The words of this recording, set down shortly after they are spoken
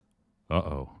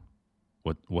Uh-oh.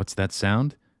 What's that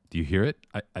sound? Do you hear it?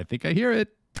 I think I hear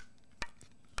it.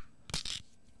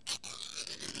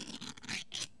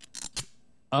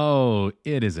 Oh,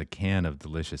 it is a can of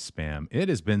delicious spam. It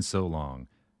has been so long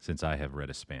since I have read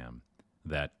a spam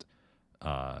that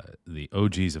the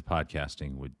OGs of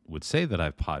podcasting would say that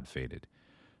I've pod faded.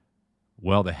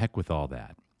 Well, the heck with all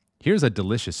that. Here's a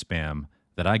delicious spam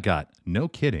that I got, no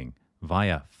kidding,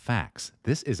 via fax.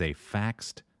 This is a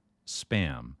faxed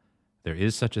spam. There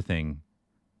is such a thing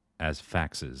as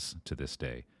faxes to this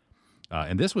day.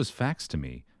 And this was faxed to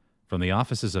me from the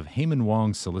offices of Heyman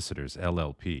Wong Solicitors,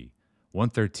 LLP,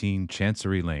 113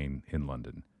 Chancery Lane in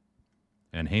London.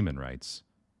 And Heyman writes,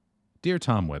 Dear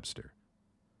Tom Webster,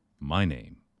 my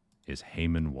name is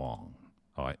Heyman Wong.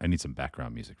 Oh, I need some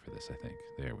background music for this, I think.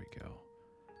 There we go.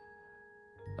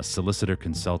 A solicitor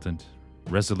consultant,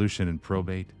 resolution and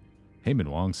probate, Heyman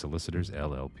Wong Solicitors,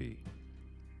 LLP.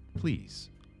 Please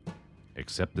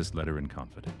accept this letter in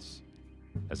confidence,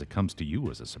 as it comes to you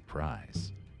as a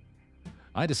surprise.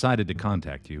 I decided to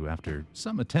contact you after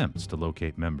some attempts to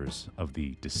locate members of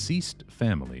the deceased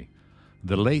family,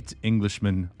 the late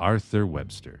Englishman Arthur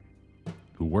Webster,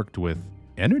 who worked with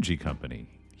Energy Company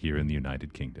here in the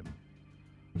United Kingdom.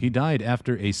 He died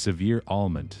after a severe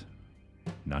ailment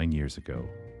 9 years ago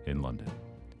in London.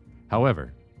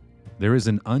 However, there is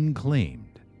an unclaimed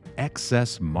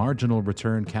excess marginal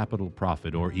return capital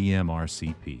profit, or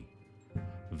EMRCP,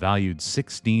 valued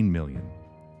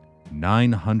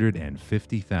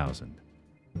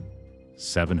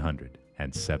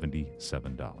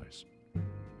 $16,950,777.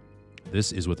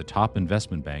 This is with a top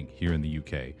investment bank here in the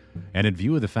UK, and in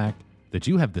view of the fact that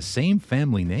you have the same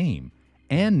family name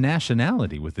and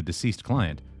nationality with the deceased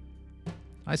client,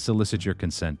 I solicit your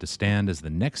consent to stand as the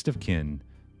next of kin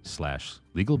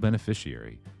 / legal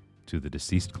beneficiary to the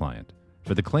deceased client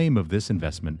for the claim of this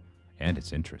investment and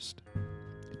its interest.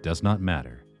 It does not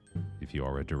matter if you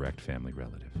are a direct family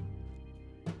relative.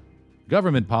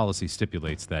 Government policy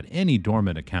stipulates that any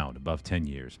dormant account above 10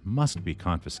 years must be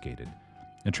confiscated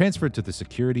and transferred to the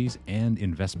Securities and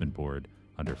Investment Board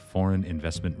under Foreign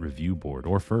Investment Review Board,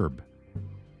 or FIRB.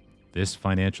 This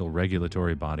financial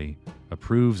regulatory body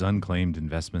approves unclaimed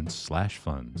investments /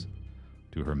 funds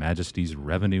to Her Majesty's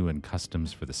Revenue and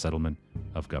Customs for the settlement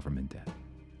of government debt.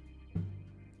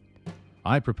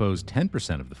 I propose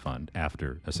 10% of the fund,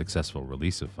 after a successful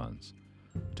release of funds,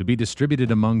 to be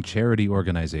distributed among charity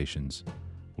organizations,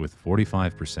 with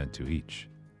 45% to each.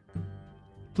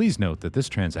 Please note that this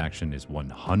transaction is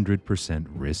 100%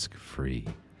 risk-free,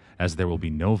 as there will be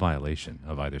no violation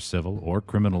of either civil or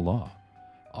criminal law.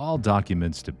 All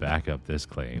documents to back up this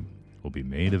claim will be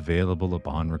made available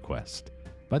upon request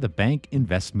by the bank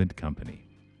investment company.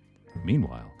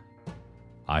 Meanwhile,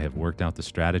 I have worked out the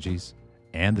strategies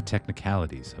and the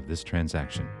technicalities of this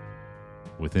transaction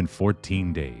within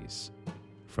 14 days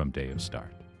from day of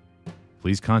start.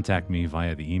 Please contact me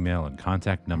via the email and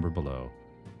contact number below.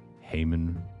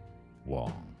 Heyman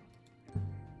Wong.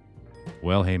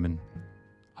 Well, Heyman,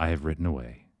 I have written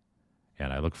away,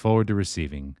 and I look forward to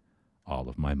receiving all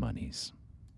of my monies.